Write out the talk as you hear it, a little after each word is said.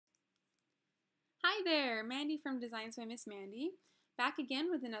Hi there, Mandy from Designs by Miss Mandy, back again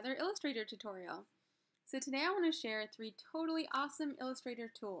with another Illustrator tutorial. So today I want to share 3 totally awesome Illustrator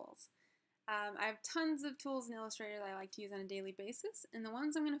tools. I have tons of tools in Illustrator that I like to use on a daily basis, and the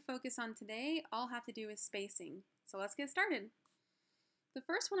ones I'm going to focus on today all have to do with spacing. So let's get started. The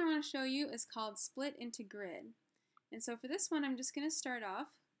first one I want to show you is called Split into Grid. And so for this one, I'm just going to start off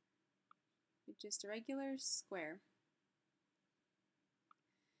with just a regular square.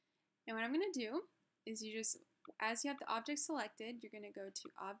 And what I'm going to do is as you have the object selected, you're going to go to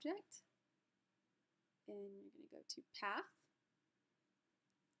Object, and you're going to go to Path,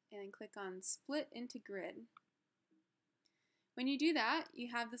 and then click on Split into Grid. When you do that, you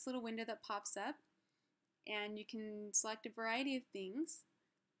have this little window that pops up, and you can select a variety of things,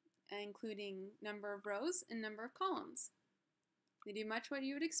 including number of rows and number of columns. They do much what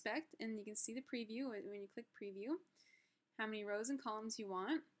you would expect, and you can see the preview when you click Preview, how many rows and columns you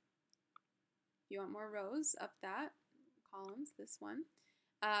want. If you want more rows, up that, columns, this one.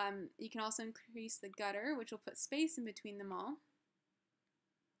 You can also increase the gutter, which will put space in between them all.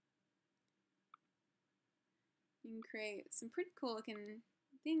 You can create some pretty cool looking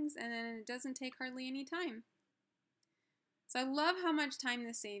things, and then it doesn't take hardly any time. So I love how much time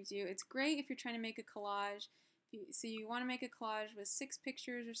this saves you. It's great if you're trying to make a collage. So you want to make a collage with 6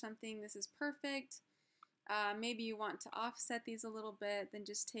 pictures or something, this is perfect. Maybe you want to offset these a little bit, then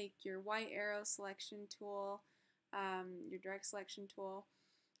just take your white arrow selection tool, your direct selection tool,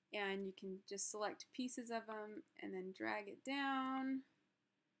 and you can just select pieces of them and then drag it down,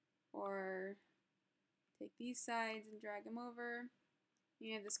 or take these sides and drag them over.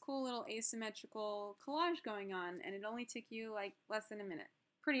 You have this cool little asymmetrical collage going on, and it only took you like less than a minute.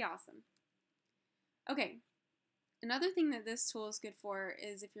 Pretty awesome. Okay, another thing that this tool is good for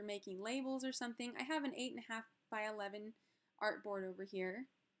is if you're making labels or something. I have an 8.5 by 11 artboard over here,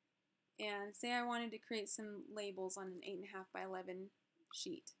 and say I wanted to create some labels on an 8.5 by 11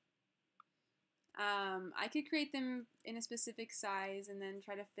 sheet. I could create them in a specific size and then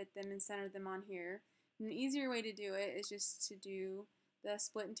try to fit them and center them on here. An easier way to do it is just to do the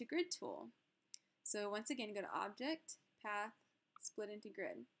Split into Grid tool. So once again, go to Object, Path, Split into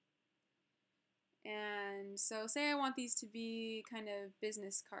Grid. And so say I want these to be kind of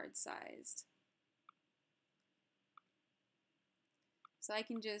business card sized. So I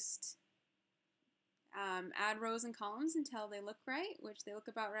can just add rows and columns until they look right, which they look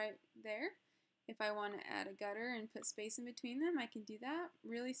about right there. If I want to add a gutter and put space in between them, I can do that.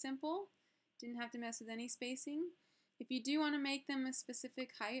 Really simple. Didn't have to mess with any spacing. If you do want to make them a specific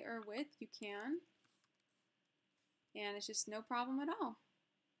height or width, you can. And it's just no problem at all.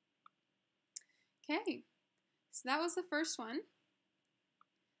 Okay, so that was the first one.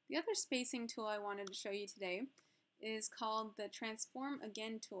 The other spacing tool I wanted to show you today is called the Transform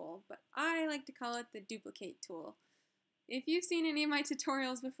Again tool, but I like to call it the Duplicate tool. If you've seen any of my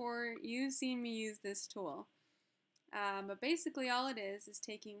tutorials before, you've seen me use this tool. But basically all it is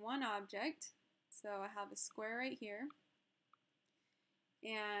taking one object. So I have a square right here,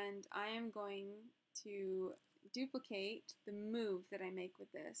 and I am going to duplicate the move that I make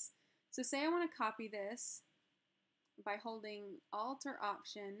with this. So say I want to copy this by holding Alt or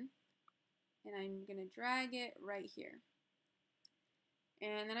Option, and I'm going to drag it right here.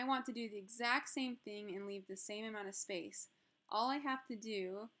 And then I want to do the exact same thing and leave the same amount of space. All I have to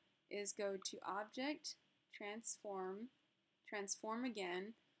do is go to Object, Transform, Transform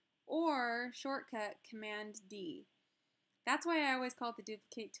Again, or shortcut Command D. That's why I always call it the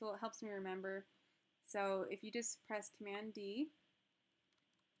Duplicate tool. It helps me remember. So if you just press Command D,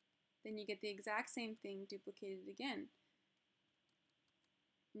 then you get the exact same thing duplicated again.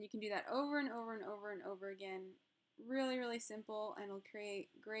 And you can do that over and over and over and over again. Really, really simple, and it'll create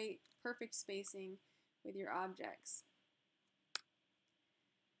great, perfect spacing with your objects.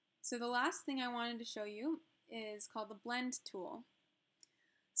 So the last thing I wanted to show you is called the Blend tool.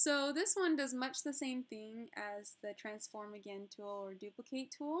 So this one does much the same thing as the Transform Again tool or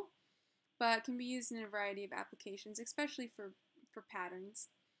Duplicate tool, but can be used in a variety of applications, especially for patterns.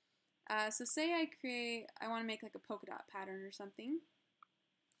 So say I want to make like a polka dot pattern or something.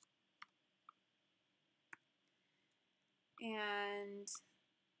 And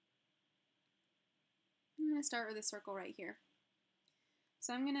I'm going to start with a circle right here.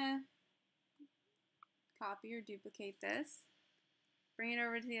 So I'm going to copy or duplicate this, bring it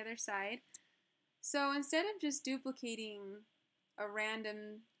over to the other side. So instead of just duplicating a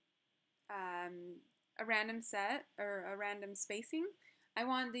random set or a random spacing, I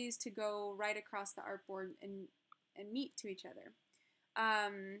want these to go right across the artboard and meet to each other.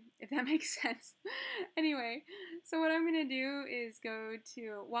 If that makes sense. Anyway, so what I'm going to do is go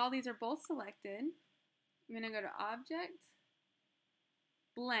to, while these are both selected, I'm going to go to Object,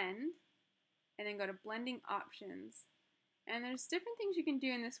 Blend, and then go to Blending Options. And there's different things you can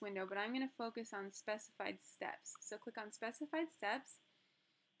do in this window, but I'm going to focus on specified steps. So click on specified steps.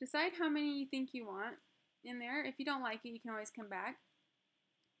 Decide how many you think you want in there. If you don't like it, you can always come back.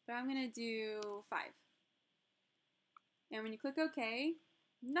 But I'm going to do 5. And when you click OK,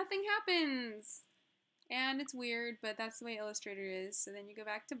 nothing happens. And it's weird, but that's the way Illustrator is. So then you go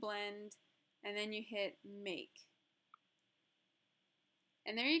back to Blend, and then you hit Make.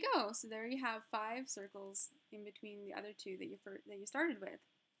 And there you go. So there you have 5 circles in between the other 2 that you started with.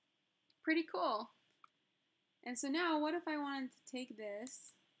 Pretty cool. And so now, what if I wanted to take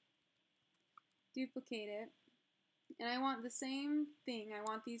this, duplicate it, and I want the same thing. I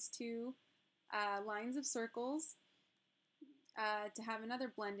want these 2 lines of circles to have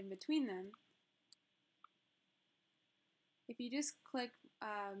another blend in between them. If you just click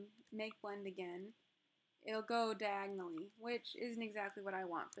Make Blend again, it'll go diagonally, which isn't exactly what I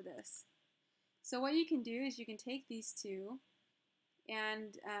want for this. So what you can do is you can take these 2,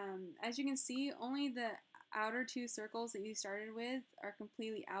 and as you can see, only the outer 2 circles that you started with are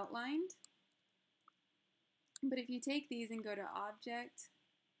completely outlined. But if you take these and go to Object,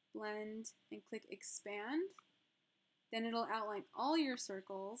 Blend, and click Expand, then it'll outline all your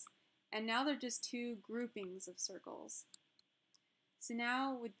circles, and now they're just 2 groupings of circles. So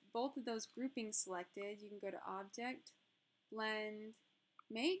now with both of those groupings selected, you can go to Object, Blend,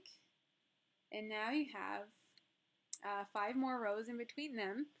 Make, and now you have 5 more rows in between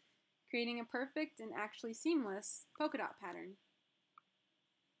them, creating a perfect and actually seamless polka dot pattern.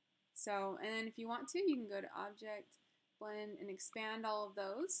 So, and then if you want to, you can go to Object, Blend, and expand all of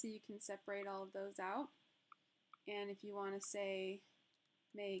those so you can separate all of those out. And if you want to say,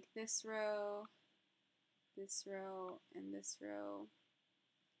 make this row, and this row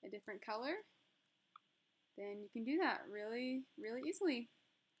a different color, then you can do that really, really easily.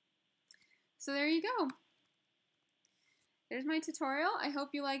 So there you go. There's my tutorial. I hope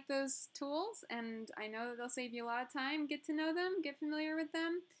you like those tools, and I know that they'll save you a lot of time. Get to know them, get familiar with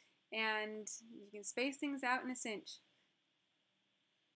them, and you can space things out in a cinch.